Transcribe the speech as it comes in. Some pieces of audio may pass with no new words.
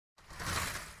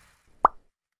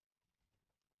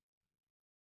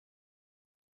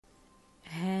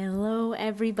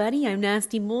everybody, I'm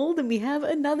nastymold and we have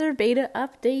another beta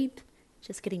update.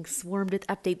 Just getting swarmed with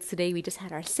updates today. We just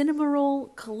had our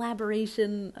CINNAMOROLL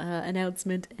collaboration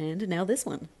announcement and now this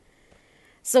one.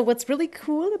 So what's really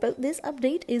cool about this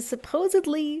update is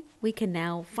supposedly we can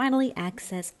now finally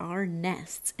access our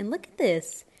nests. And look at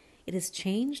this. It has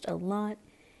changed a lot.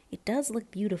 It does look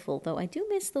beautiful, though I do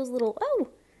miss those little...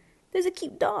 Oh! There's a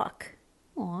cute dock.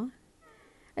 Aw.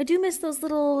 I do miss those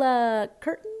little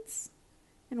curtains.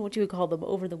 I don't know what you would call them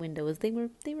over the windows. They were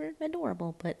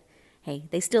adorable, but hey,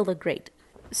 they still look great.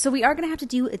 So we are going to have to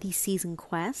do the season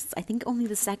quests. I think only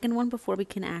the second one before we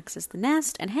can access the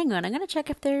nest. And hang on, I'm going to check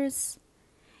if there's...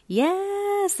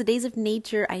 Yes, the Days of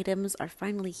Nature items are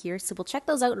finally here. So we'll check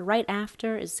those out right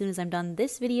after. As soon as I'm done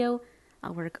this video,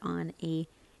 I'll work on a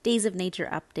Days of Nature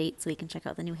update so we can check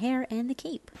out the new hair and the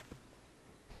cape.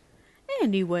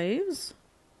 Anyways,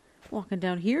 walking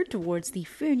down here towards the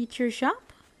furniture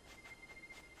shop.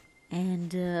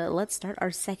 And let's start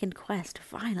our second quest,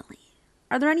 finally.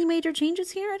 Are there any major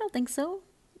changes here? I don't think so.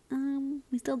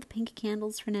 We still have the pink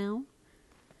candles for now.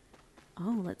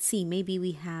 Oh, let's see. Maybe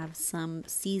we have some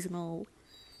seasonal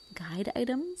guide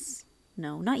items?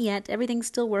 No, not yet. Everything's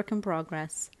still work in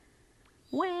progress.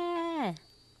 Wah!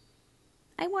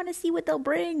 I want to see what they'll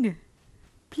bring.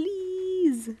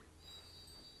 Please.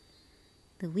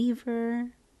 The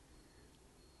weaver.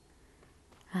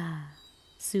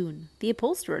 Soon. The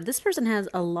upholsterer. This person has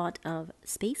a lot of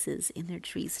spaces in their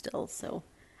tree still, so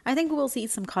I think we'll see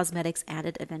some cosmetics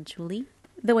added eventually.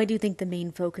 Though I do think the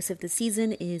main focus of the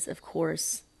season is, of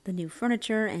course, the new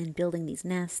furniture and building these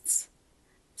nests.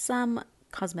 Some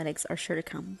cosmetics are sure to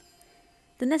come.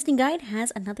 The nesting guide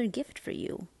has another gift for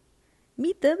you.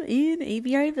 Meet them in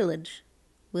Aviary Village.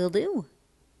 Will do.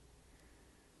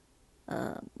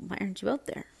 Why aren't you out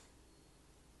there?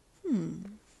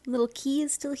 Little key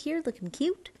is still here, looking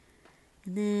cute.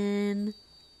 And then...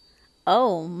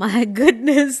 Oh my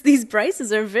goodness, these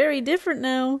prices are very different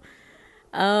now.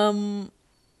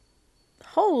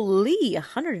 Holy,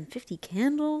 150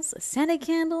 candles, Santa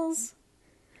candles.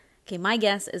 Okay, my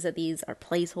guess is that these are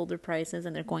placeholder prices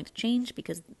and they're going to change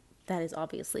because that is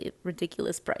obviously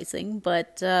ridiculous pricing,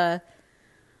 but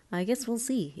I guess we'll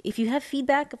see. If you have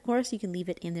feedback, of course, you can leave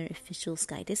it in their official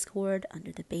Sky Discord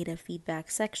under the beta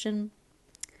feedback section.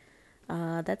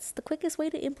 That's the quickest way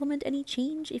to implement any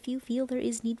change if you feel there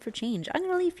is need for change. I'm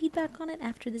going to leave feedback on it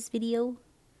after this video.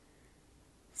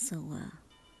 So,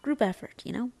 group effort,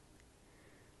 you know?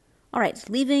 Alright,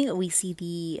 leaving, we see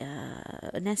the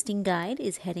nesting guide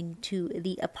is heading to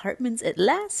the apartments at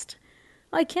last.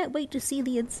 I can't wait to see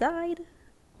the inside.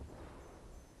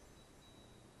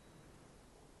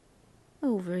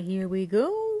 Over here we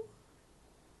go.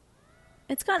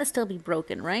 It's gotta still be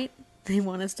broken, right? They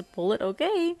want us to pull it?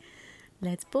 Okay,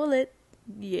 let's pull it.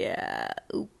 Yeah,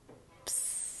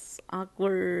 oops,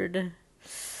 awkward.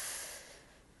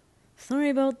 Sorry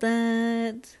about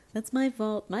that. That's my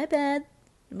fault. My bad.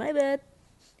 My bad.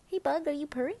 Hey, bug, are you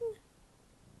purring?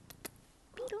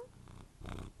 Beetle.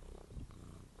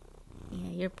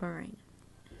 Yeah, you're purring.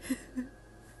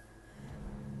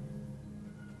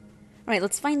 Alright,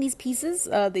 let's find these pieces.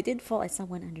 They did fall. I saw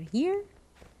one under here.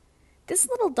 This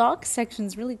little dock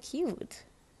section's really cute.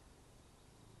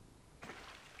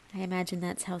 I imagine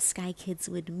that's how Sky Kids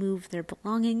would move their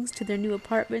belongings to their new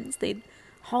apartments. They'd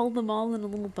haul them all in a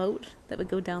little boat that would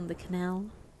go down the canal.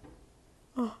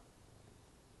 Oh.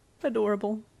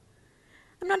 Adorable.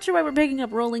 I'm not sure why we're picking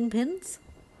up rolling pins,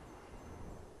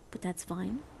 but that's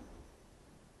fine.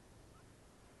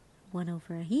 One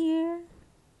over here.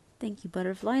 Thank you,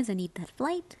 butterflies. I need that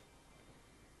flight.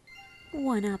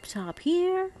 One up top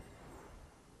here.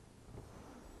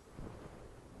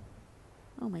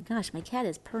 Oh my gosh, my cat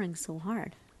is purring so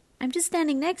hard. I'm just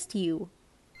standing next to you.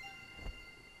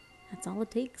 That's all it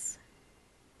takes.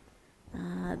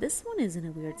 This one is in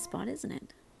a weird spot, isn't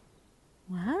it?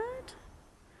 What?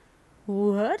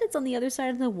 What? It's on the other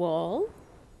side of the wall?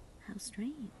 How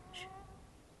strange.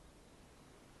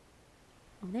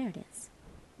 Oh, there it is.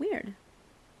 Weird.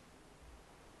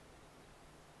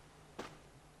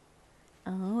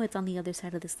 Oh, it's on the other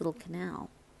side of this little canal.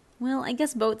 Well, I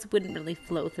guess boats wouldn't really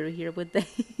flow through here, would they?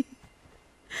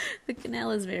 The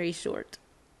canal is very short.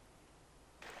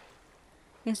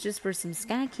 It's just for some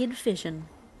Sky Kid fishing.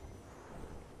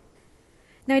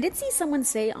 Now, I did see someone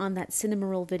say on that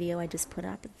CINNAMOROLL video I just put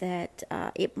up that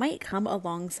it might come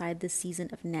alongside this season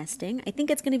of nesting. I think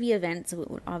it's going to be an event, so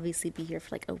it would obviously be here for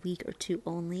like a week or two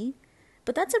only.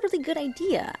 But that's a really good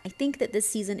idea. I think that this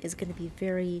season is going to be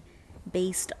very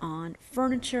based on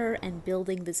furniture and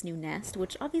building this new nest,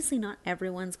 which obviously not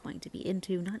everyone's going to be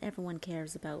into. Not everyone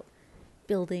cares about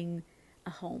building a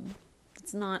home.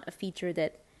 It's not a feature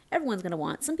that everyone's going to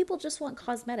want. Some people just want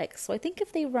cosmetics. So I think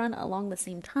if they run along the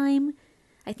same time,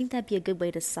 I think that'd be a good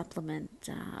way to supplement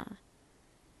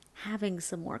having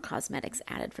some more cosmetics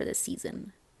added for this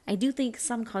season. I do think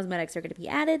some cosmetics are going to be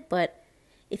added, but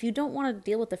if you don't want to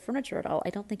deal with the furniture at all,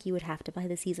 I don't think you would have to buy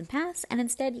the season pass, and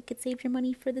instead you could save your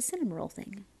money for the CINNAMOROLL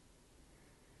thing.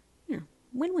 Yeah,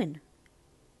 win-win.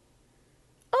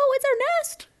 Oh, it's our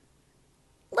nest!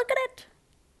 Look at it!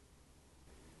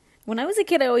 When I was a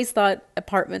kid, I always thought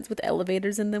apartments with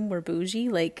elevators in them were bougie.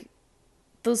 Like,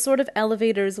 those sort of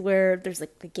elevators where there's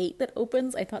like the gate that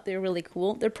opens, I thought they were really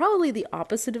cool. They're probably the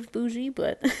opposite of bougie,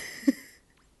 but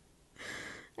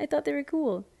I thought they were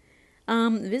cool.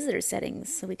 Visitor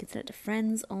settings, so we could set it to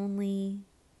friends only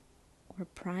or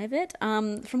private.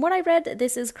 From what I read,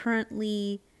 this is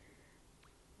currently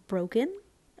broken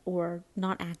or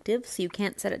not active, so you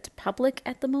can't set it to public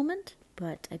at the moment,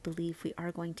 but I believe we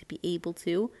are going to be able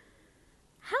to.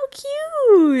 How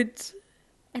cute!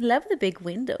 I love the big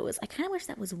windows. I kind of wish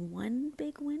that was one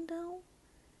big window.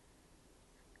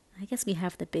 I guess we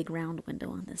have the big round window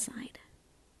on this side.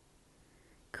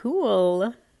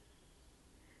 Cool.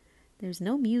 There's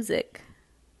no music.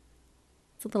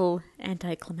 It's a little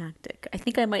anticlimactic. I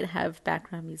think I might have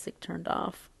background music turned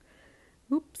off.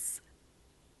 Oops.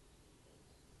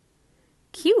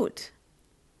 Cute.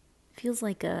 Feels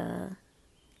like a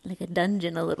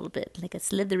dungeon a little bit, like a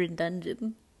Slytherin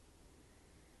dungeon.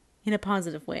 In a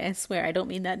positive way, I swear, I don't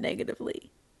mean that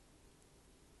negatively.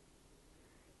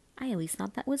 I always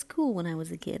thought that was cool when I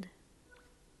was a kid.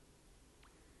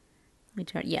 Let me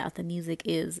try. Yeah, the music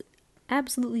is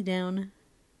absolutely down.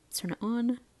 Let's turn it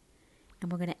on.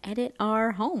 And we're going to edit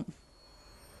our home.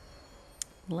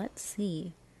 Let's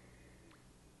see.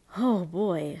 Oh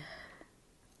boy.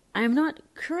 I'm not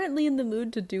currently in the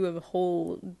mood to do a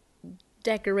whole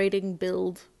decorating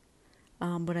build,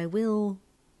 but I will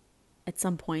at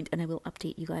some point, and I will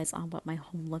update you guys on what my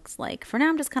home looks like. For now,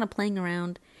 I'm just kind of playing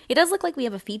around. It does look like we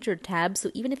have a featured tab,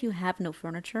 so even if you have no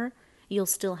furniture, you'll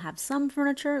still have some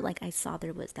furniture. Like I saw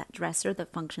there was that dresser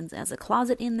that functions as a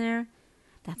closet in there.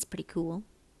 That's pretty cool.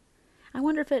 I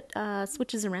wonder if it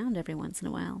switches around every once in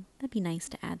a while. That'd be nice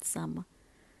to add some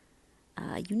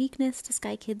uniqueness to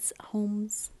Sky Kids'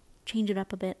 homes. Change it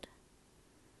up a bit.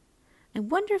 I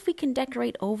wonder if we can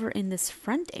decorate over in this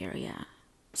front area.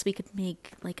 So we could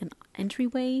make like an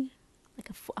entryway, like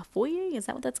a foyer? Is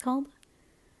that what that's called?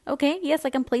 Okay, yes, I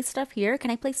can place stuff here.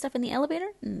 Can I place stuff in the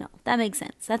elevator? No, that makes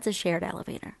sense. That's a shared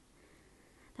elevator.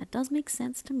 That does make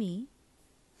sense to me.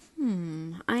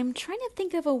 I'm trying to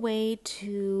think of a way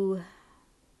to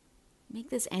make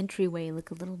this entryway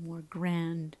look a little more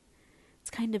grand.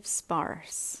 It's kind of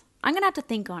sparse. I'm going to have to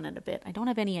think on it a bit. I don't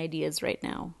have any ideas right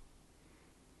now.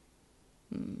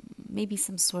 Maybe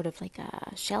some sort of like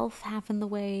a shelf half in the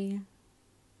way.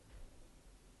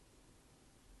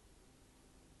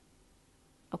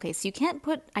 Okay, so you can't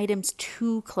put items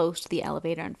too close to the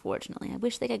elevator, unfortunately. I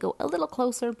wish they could go a little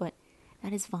closer, but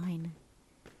that is fine.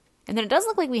 And then it does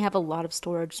look like we have a lot of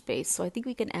storage space, so I think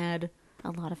we can add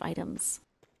a lot of items.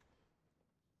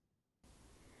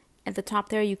 At the top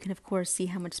there, you can of course see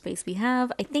how much space we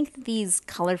have. I think that these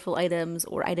colorful items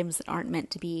or items that aren't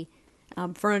meant to be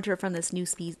furniture from this new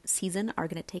season are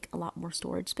going to take a lot more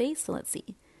storage space. So let's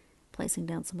see. Placing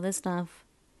down some of this stuff.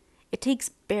 It takes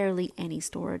barely any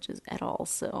storage at all,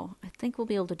 so I think we'll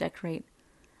be able to decorate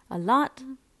a lot.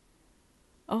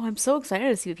 Oh, I'm so excited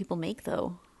to see what people make,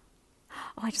 though.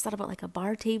 Oh, I just thought about like a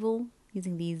bar table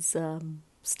using these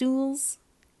stools.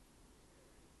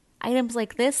 Items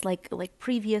like this, like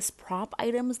previous prop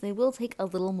items, they will take a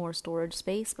little more storage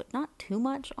space, but not too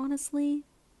much, honestly.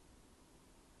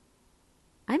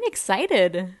 I'm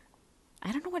excited.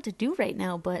 I don't know what to do right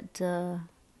now, but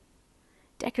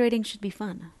decorating should be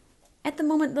fun. At the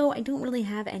moment, though, I don't really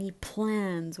have any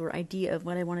plans or idea of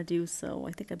what I want to do, so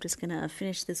I think I'm just going to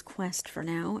finish this quest for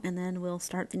now, and then we'll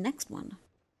start the next one.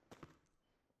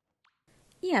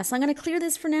 Yeah, so I'm going to clear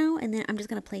this for now, and then I'm just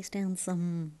going to place down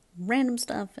some random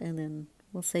stuff, and then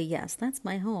we'll say, yes, that's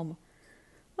my home.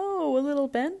 Oh, a little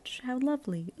bench? How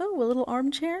lovely. Oh, a little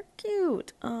armchair?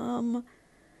 Cute.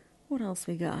 What else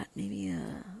we got? Maybe,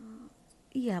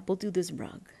 yeah, we'll do this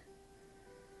rug.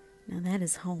 Now that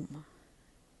is home.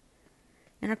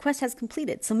 And our quest has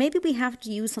completed. So maybe we have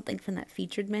to use something from that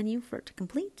featured menu for it to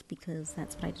complete, because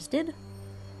that's what I just did.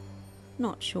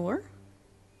 Not sure.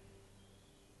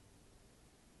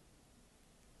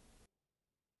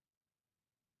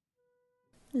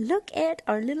 Look at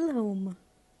our little home.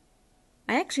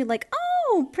 I actually like,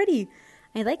 oh, pretty.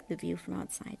 I like the view from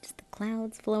outside. Just the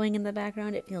clouds flowing in the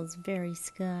background. It feels very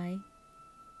sky.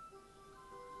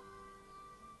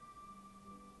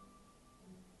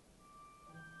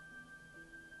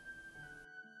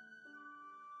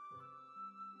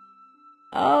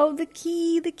 Oh, the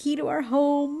key to our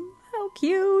home. How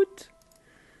cute.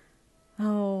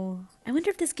 Oh, I wonder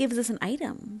if this gives us an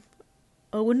item.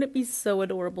 Oh, wouldn't it be so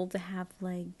adorable to have,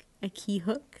 like, a key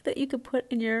hook that you could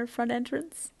put in your front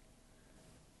entrance?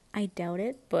 I doubt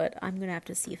it, but I'm gonna have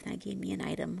to see if that gave me an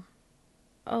item.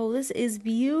 Oh, this is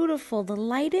beautiful. The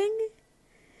lighting?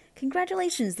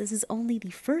 Congratulations, this is only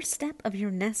the first step of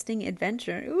your nesting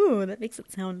adventure. Ooh, that makes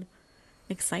it sound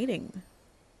exciting.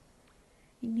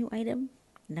 A new item?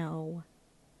 No.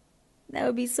 That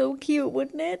would be so cute,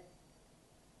 wouldn't it?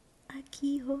 A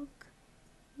key hook.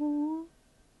 Ooh.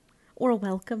 Or a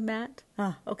welcome mat.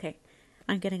 Ah, okay.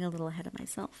 I'm getting a little ahead of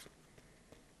myself.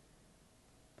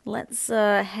 Let's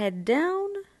head down.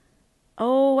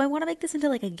 Oh, I want to make this into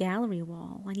like a gallery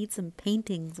wall. I need some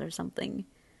paintings or something.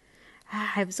 I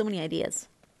have so many ideas.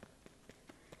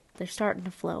 They're starting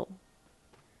to flow.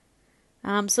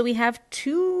 So we have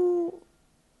two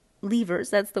levers.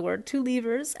 That's the word. Two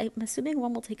levers. I'm assuming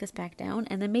one will take us back down,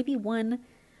 and then maybe one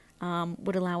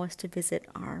would allow us to visit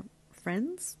our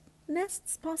friends'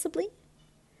 nests, possibly,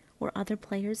 or other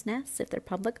players' nests if they're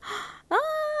public. Ah,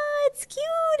 it's cute.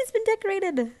 It's been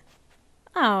decorated.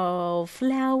 Oh,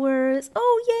 flowers.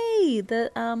 Oh, yay.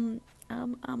 The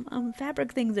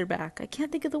fabric things are back. I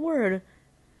can't think of the word.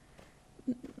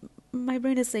 My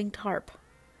brain is saying tarp.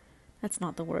 That's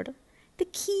not the word. The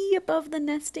key above the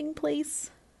nesting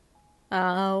place.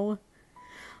 Oh.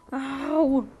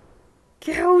 Oh.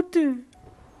 Cute.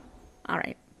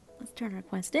 Alright. Let's turn our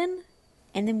quest in.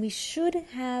 And then we should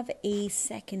have a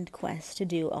second quest to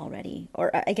do already.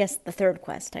 Or I guess the third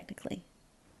quest, technically.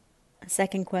 A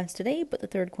second quest today, but the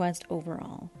third quest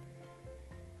overall.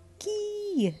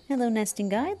 Key! Hello, nesting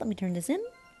guide. Let me turn this in.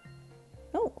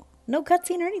 Oh, no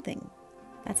cutscene or anything.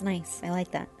 That's nice. I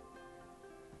like that.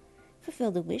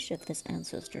 Fulfill the wish of this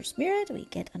ancestor spirit. We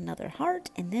get another heart,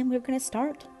 and then we're going to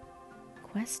start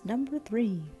quest number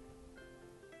 3.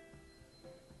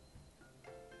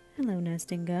 Hello,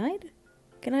 nesting guide.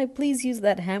 Can I please use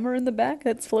that hammer in the back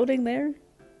that's floating there?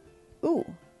 Ooh.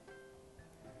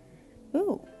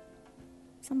 Ooh.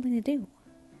 Something to do.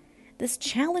 This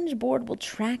challenge board will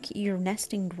track your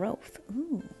nesting growth.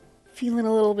 Ooh. Feeling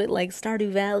a little bit like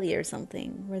Stardew Valley or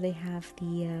something, where they have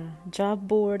the job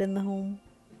board in the home.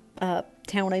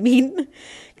 Town, I mean.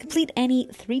 Complete any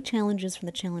 3 challenges from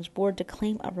the challenge board to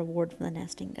claim a reward from the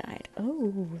nesting guide.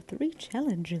 Oh, 3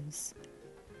 challenges.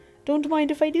 Don't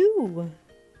mind if I do.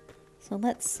 So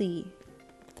let's see.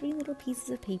 3 little pieces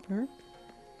of paper.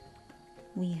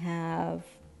 We have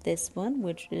this one,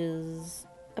 which is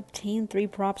obtain 3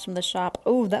 props from the shop.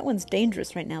 Oh, that one's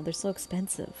dangerous right now. They're so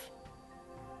expensive.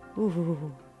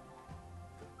 Ooh.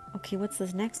 Okay, what's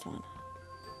this next one?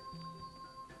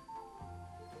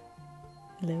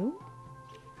 Hello?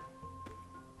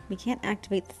 We can't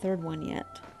activate the third one yet.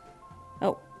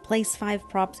 Oh, place 5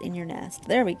 props in your nest.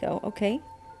 There we go. Okay.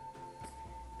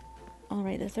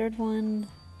 Alright, the third one...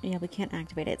 Yeah, we can't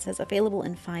activate it. It says available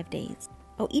in 5 days.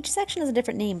 Oh, each section has a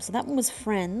different name. So that one was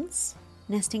Friends.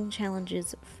 Nesting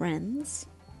Challenges Friends.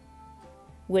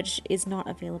 Which is not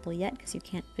available yet because you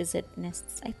can't visit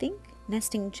nests, I think.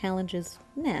 Nesting Challenges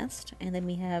Nest. And then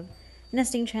we have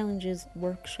Nesting Challenges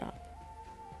Workshop.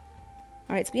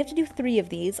 Alright, so we have to do 3 of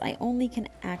these. I only can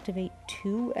activate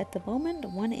 2 at the moment.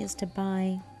 One is to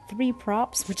buy 3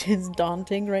 props, which is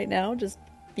daunting right now just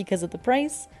because of the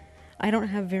price. I don't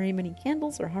have very many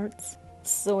candles or hearts.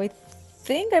 So I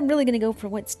think I'm really going to go for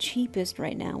what's cheapest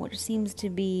right now, which seems to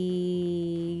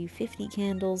be 50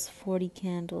 candles, 40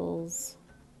 candles.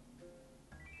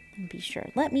 Let me be sure.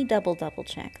 Let me double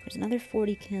check. There's another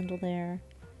 40 candle there.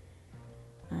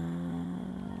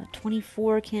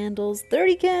 24 candles,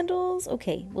 30 candles.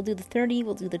 Okay, we'll do the 30,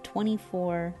 we'll do the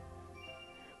 24.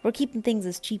 We're keeping things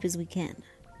as cheap as we can.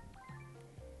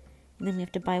 And then we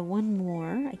have to buy one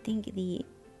more. I think the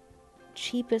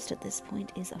cheapest at this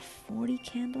point is a 40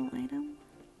 candle item.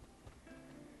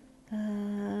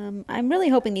 I'm really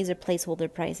hoping these are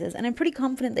placeholder prices, and I'm pretty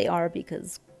confident they are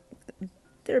because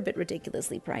they're a bit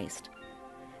ridiculously priced.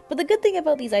 But the good thing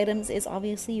about these items is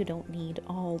obviously you don't need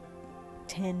all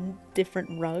 10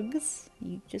 different rugs.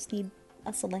 You just need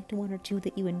a select 1 or 2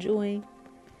 that you enjoy.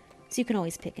 So you can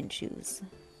always pick and choose.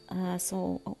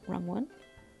 Oh, wrong one.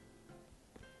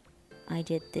 I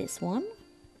did this one.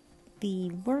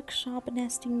 The Workshop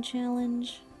Nesting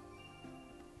Challenge.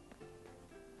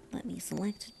 Let me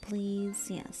select it, please.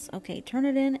 Yes. Okay, turn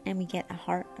it in and we get a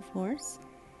heart, of course.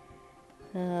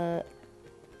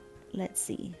 Let's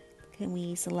see. Can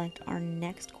we select our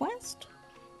next quest?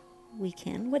 We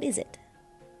can. What is it?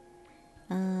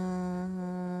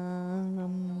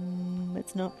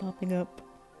 It's not popping up.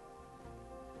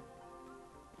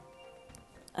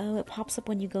 Oh, it pops up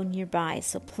when you go nearby.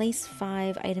 So place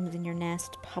 5 items in your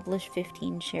nest, publish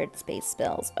 15 shared space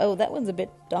spells. Oh, that one's a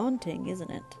bit daunting, isn't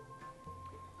it?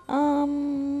 I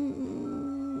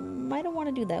don't want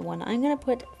to do that one. I'm going to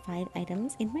put 5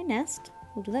 items in my nest.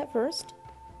 We'll do that first.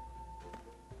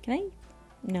 Can I?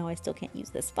 No, I still can't use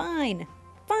this. Fine.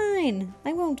 Fine.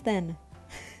 I won't then.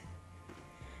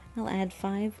 I'll add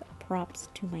 5 props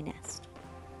to my nest.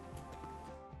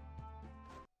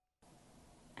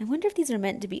 I wonder if these are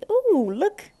meant to be... Oh,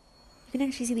 look! You can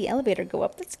actually see the elevator go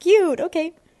up. That's cute.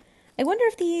 Okay. I wonder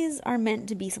if these are meant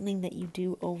to be something that you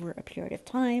do over a period of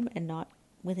time and not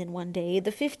within one day.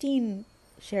 The 15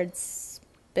 shared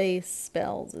space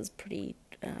spells is pretty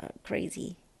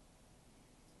crazy.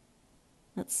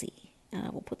 Let's see.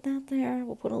 We'll put that there.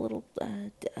 We'll put a little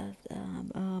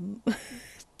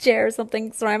chair or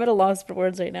something. Sorry, I'm at a loss for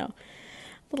words right now.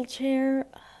 Little chair.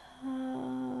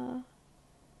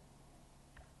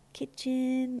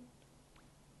 Kitchen.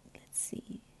 Let's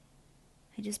see.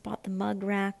 I just bought the mug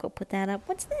rack. We'll put that up.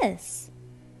 What's this?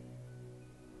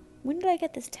 When did I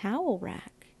get this towel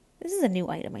rack? This is a new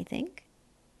item, I think.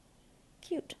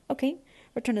 Cute. Okay.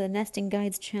 Return to the Nesting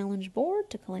Guides challenge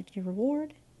board to collect your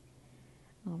reward.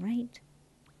 Alright.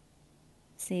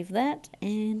 Save that,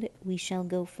 and we shall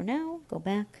go for now. Go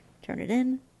back, turn it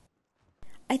in.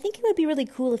 I think it would be really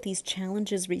cool if these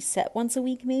challenges reset once a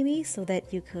week, maybe, so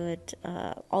that you could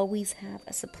always have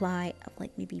a supply of,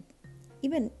 like, maybe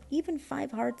even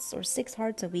 5 hearts or 6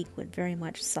 hearts a week would very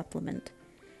much supplement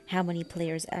how many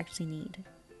players actually need.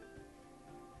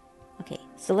 Okay,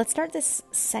 so let's start this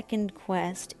second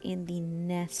quest in the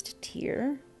nest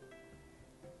tier.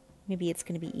 Maybe it's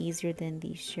going to be easier than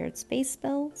the shared space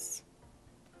spells.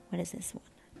 What is this one?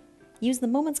 Use the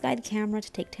Moments Guide camera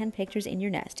to take 10 pictures in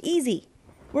your nest. Easy!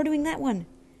 We're doing that one.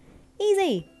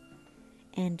 Easy!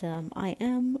 And I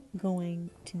am going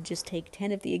to just take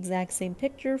 10 of the exact same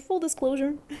picture. Full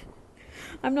disclosure.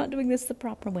 I'm not doing this the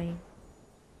proper way.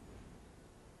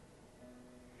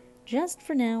 Just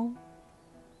for now.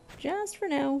 Just for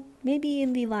now. Maybe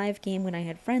in the live game when I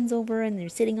had friends over and they're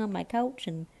sitting on my couch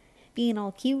and being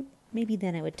all cute, maybe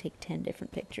then I would take 10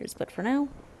 different pictures. But for now,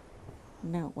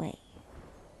 no way.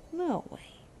 No way.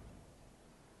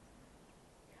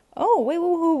 Oh, wait,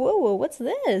 whoa, what's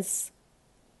this?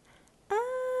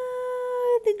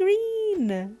 Ah, the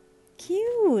green.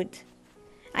 Cute.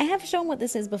 I have shown what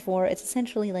this is before. It's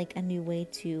essentially like a new way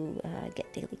to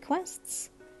get daily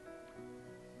quests.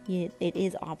 It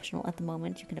is optional at the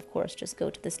moment. You can, of course, just go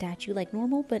to the statue like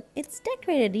normal, but it's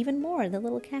decorated even more, the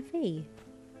little cafe.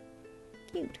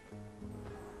 Cute.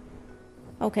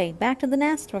 Okay, back to the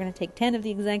nest. We're going to take 10 of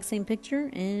the exact same picture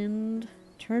and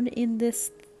turn in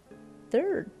this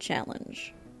third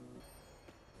challenge.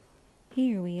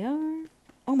 Here we are.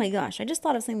 Oh my gosh, I just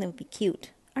thought of something that would be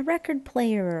cute. A record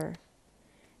player.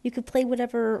 You could play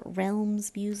whatever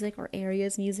realms music or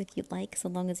areas music you'd like, so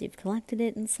long as you've collected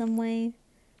it in some way.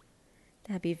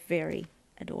 That'd be very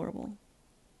adorable.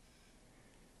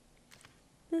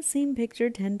 The same picture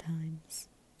 10 times.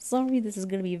 Sorry, this is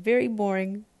going to be very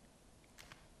boring.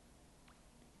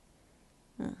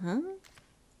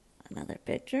 Another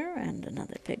picture, and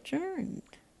another picture, and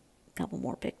a couple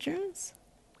more pictures.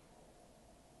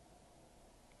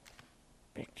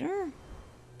 Picture.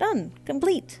 Done.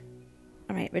 Complete.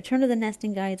 Alright, return to the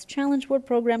Nesting Guides challenge board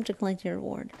program to collect your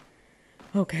reward.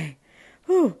 Okay.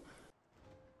 Whew.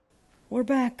 We're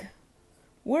back.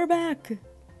 We're back.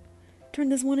 Turn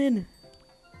this one in.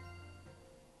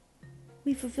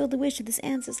 We fulfilled the wish of this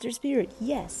ancestor spirit.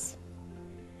 Yes.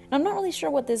 I'm not really sure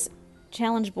what this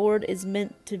challenge board is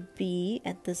meant to be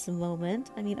at this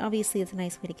moment. I mean, obviously it's a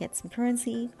nice way to get some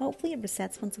currency. Hopefully it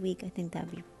resets once a week. I think that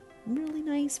would be really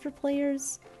nice for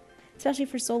players. Especially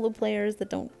for solo players that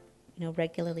don't,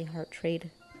 regularly heart trade.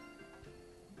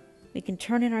 We can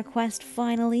turn in our quest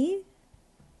finally.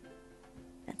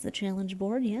 That's the challenge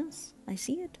board, yes. I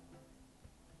see it.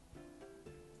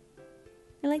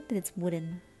 I like that it's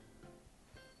wooden.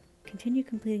 Continue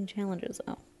completing challenges.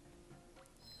 Oh.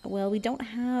 Well, we don't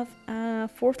have a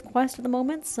fourth quest at the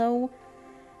moment, so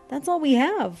that's all we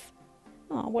have.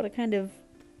 Oh, what a kind of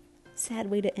sad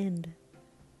way to end.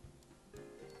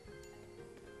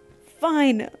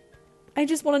 Fine. I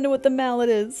just want to know what the mallet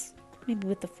is. Maybe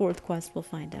with the fourth quest we'll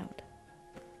find out.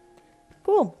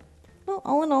 Cool. Well,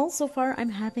 all in all, so far I'm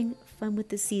having fun with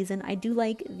this season. I do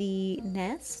like the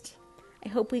nest. I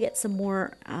hope we get some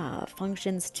more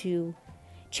functions to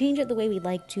change it the way we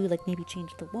like to, like maybe change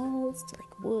the walls to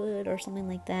like wood or something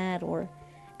like that, or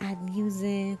add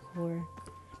music, or...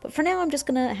 But for now I'm just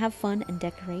gonna have fun and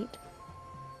decorate.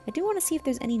 I do want to see if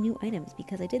there's any new items,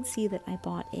 because I did see that I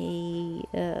bought a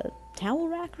towel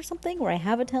rack or something, where I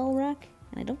have a towel rack.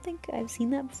 And I don't think I've seen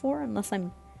that before, unless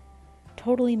I'm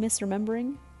totally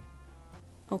misremembering.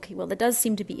 Okay, well, that does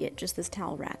seem to be it, just this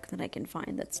towel rack that I can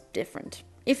find that's different.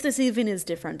 If this even is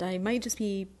different, I might just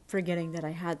be forgetting that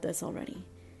I had this already.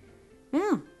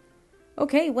 Yeah.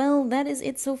 Okay, well, that is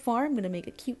it so far. I'm going to make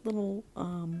a cute little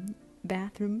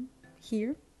bathroom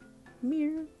here.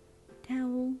 Mirror,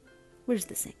 towel. Where's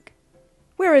the sink?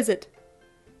 Where is it?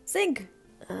 Sink!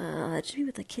 It should be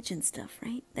with the kitchen stuff,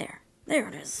 right? There. There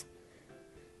it is.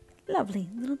 Lovely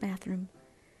little bathroom.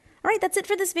 Alright, that's it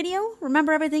for this video.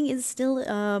 Remember, everything is still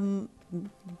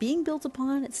being built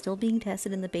upon. It's still being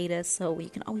tested in the beta, so you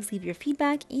can always leave your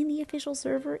feedback in the official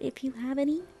server if you have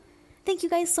any. Thank you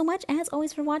guys so much, as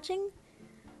always, for watching.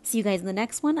 See you guys in the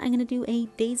next one. I'm going to do a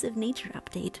Days of Nature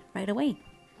update right away.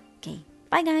 Okay,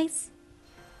 bye guys!